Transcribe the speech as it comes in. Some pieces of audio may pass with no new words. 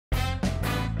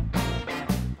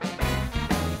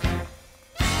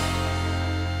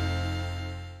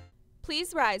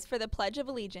please rise for the Pledge of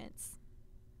Allegiance?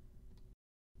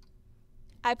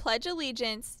 I pledge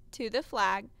allegiance to the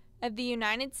flag of the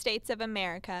United States of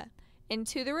America and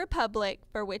to the republic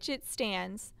for which it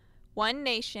stands, one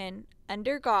nation,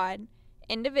 under God,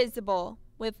 indivisible,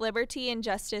 with liberty and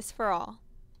justice for all.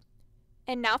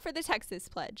 And now for the Texas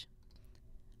Pledge.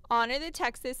 Honor the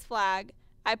Texas flag.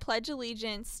 I pledge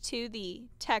allegiance to thee,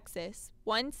 Texas,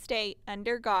 one state,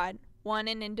 under God, one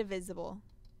and indivisible.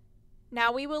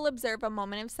 Now we will observe a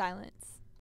moment of silence.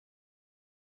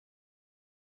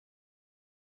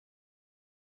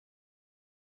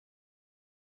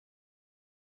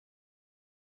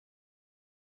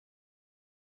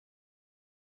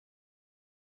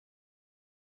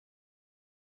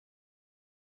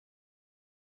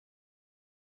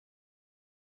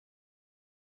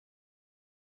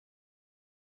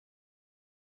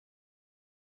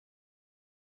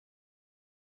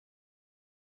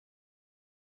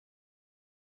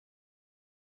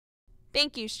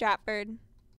 Thank you, Stratford.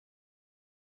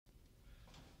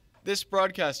 This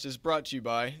broadcast is brought to you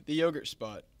by The Yogurt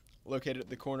Spot, located at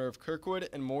the corner of Kirkwood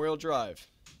and Memorial Drive.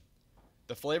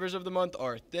 The flavors of the month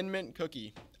are Thin Mint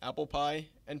Cookie, Apple Pie,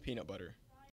 and Peanut Butter.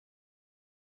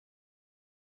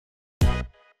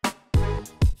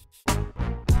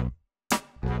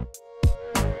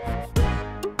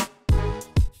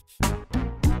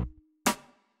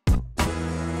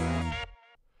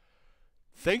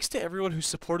 Thanks to everyone who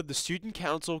supported the Student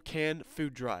Council canned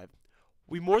food drive.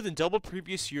 We more than doubled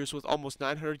previous years with almost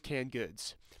 900 canned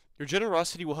goods. Your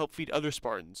generosity will help feed other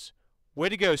Spartans. Way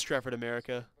to go, Stratford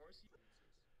America.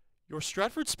 Your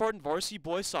Stratford Spartan varsity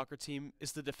boys soccer team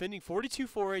is the defending 42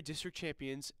 4A district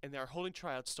champions, and they are holding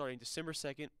tryouts starting December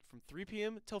 2nd from 3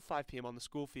 p.m. till 5 p.m. on the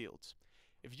school fields.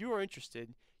 If you are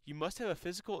interested, you must have a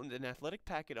physical and an athletic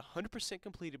packet 100%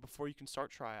 completed before you can start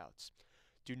tryouts.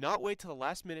 Do not wait till the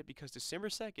last minute because December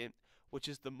 2nd, which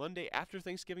is the Monday after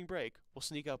Thanksgiving break, will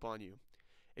sneak up on you.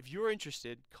 If you are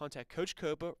interested, contact Coach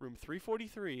Copa, room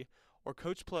 343, or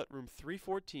Coach Plutt, room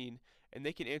 314, and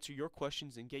they can answer your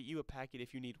questions and get you a packet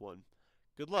if you need one.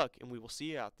 Good luck, and we will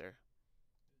see you out there.